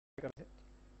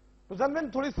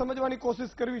રુઝાનબેન થોડી સમજવાની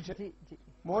કોશિશ કરવી છે.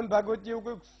 મોહન ભાગવતજી એવું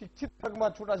કોઈ શિક્ષિત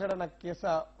વર્ગમાં છૂટાછેડાના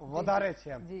કેસા વધારે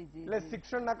છે એમ, એટલે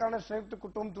શિક્ષણના કારણે સંયુક્ત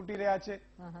કુટુંબ તૂટી રહ્યા છે.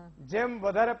 જેમ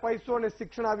વધારે પૈસો અને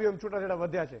શિક્ષણ આવ્યું એમ છૂટાછેડા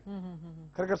વધ્યા છે.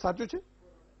 ખરેખર સાચું છે?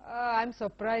 આઈ એમ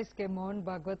સરપ્રાઇઝ કે મોહન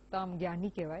ભાગવત આમ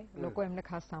જ્ઞાની કહેવાય, લોકો એમને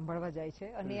ખાસ સાંભળવા જાય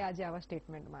છે અને આજે આવા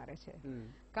સ્ટેટમેન્ટ મારે છે.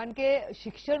 કારણ કે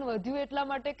શિક્ષણ વધ્યું એટલા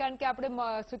માટે કારણ કે આપણે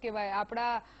શું કહેવાય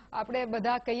આપણે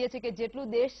બધા કહીએ છીએ કે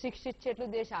જેટલું દેશ શિક્ષિત છે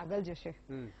એટલું દેશ આગળ જશે.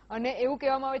 અને એવું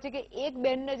કહેવામાં આવે છે કે એક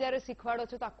બહેનને જયારે શીખવાડો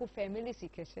છો તો આખું ફેમિલી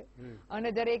શીખે છે,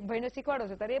 અને જયારે એક ભાઈને શીખવાડો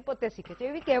છો ત્યારે એ પોતે શીખે છે.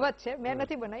 એવી કહેવત છે, મેં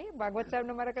નથી બનાવી, ભાગવત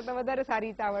સાહેબને મારા કરતા વધારે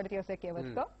સારી રીતે આવડતી હશે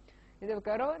કહેવત તો,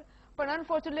 બરોબર. પણ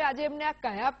અનફોર્ચ્યુનેટલી આજે એમને આ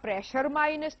કયા પ્રેશરમાં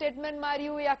આવીને સ્ટેટમેન્ટ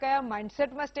માર્યું યા કયા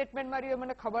માઇન્ડસેટમાં સ્ટેટમેન્ટ માર્યું એ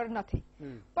મને ખબર નથી.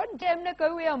 પણ જે એમને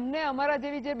કહ્યું એ અમને અમારા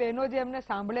જેવી જે બહેનો જે એમને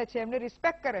સાંભળે છે, એમને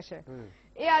રિસ્પેક્ટ કરે છે,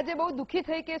 એ આજે બહુ દુઃખી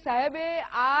થઈ કે સાહેબે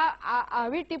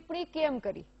આવી ટિપ્પણી કેમ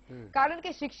કરી. કારણ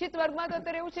કે શિક્ષિત વર્ગમાં તો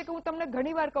અત્યારે એવું છે કે હું તમને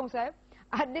ઘણી વાર કહું સાહેબ,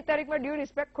 આજની તારીખમાં ડ્યુ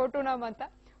રિસ્પેક્ટ ખોટું ના માનતા,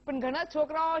 પણ ઘણા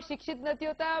છોકરાઓ શિક્ષિત નથી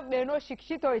હોતા, બહેનો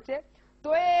શિક્ષિત હોય છે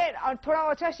તો એ થોડા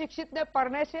ઓછા શિક્ષિતને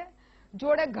પરણે છે,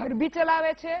 જોડે ઘર બી ચલાવે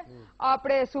છે,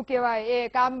 આપણે શું કહેવાય એ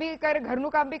કામ બી કરે,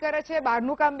 ઘરનું કામ બી કરે છે,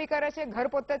 બહારનું કામ બી કરે છે, ઘર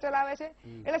પોતે ચલાવે છે.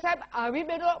 એટલે સાહેબ આવી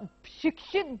બહેનો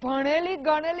શિક્ષિત ભણેલી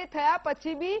ગણેલી થયા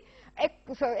પછી બી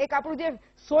એક આપણું જે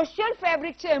સોશિયલ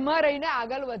ફેબ્રિક છે એમાં રહીને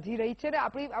આગળ વધી રહી છે ને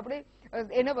આપણે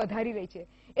એને વધારી રહી છે.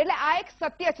 એટલે આ એક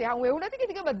સત્ય છે. હું એવું નથી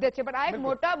કીધું કે બધે છે, પણ આ એક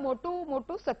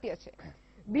મોટું સત્ય છે.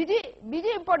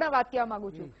 બીજી ઇમ્પોર્ટન્ટ વાત કહેવા માંગુ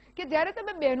છું કે જયારે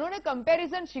તમે બહેનોને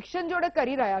કમ્પેરિઝન શિક્ષણ જોડે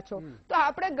કરી રહ્યા છો તો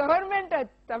આપણે ગવર્મેન્ટ જ,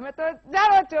 તમે તો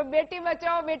જાણો છો, બેટી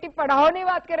બચાવો બેટી પઢાઓ ની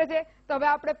વાત કરે છે, તો હવે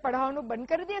આપણે પઢાવાનું બંધ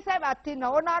કરી દઈએ સાહેબ, આજથી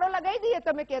નવો નારો લગાવી દઈએ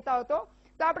તમે કહેતા હો તો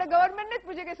આપણે ગવર્મેન્ટને જ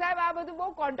પૂછીએ કે સાહેબ આ બધું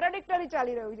બહુ કોન્ટ્રાડિક્ટરી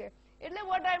ચાલી રહ્યું છે. એટલે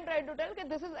what I M trying to tell કે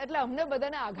ધીસ ઇઝ, એટલે અમને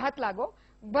બધાને આઘાત લાગો,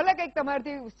 ભલે કંઈક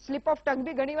તમારાથી સ્લીપ ઓફ ટંગ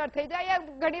બી ઘણી વાર થઈ જાય,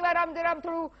 યા ઘણી વાર આમ જરા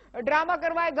થોડું ડ્રામા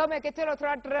કરવા ગમે કે ચલો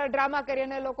થોડા ડ્રામા કરીએ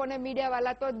અને લોકોને મીડિયા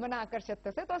વાળા તો જ મને આકર્ષિત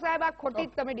થશે, તો સાહેબ આ ખોટી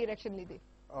જ તમે ડિરેક્શન લીધી.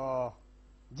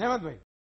 જયવંતભાઈ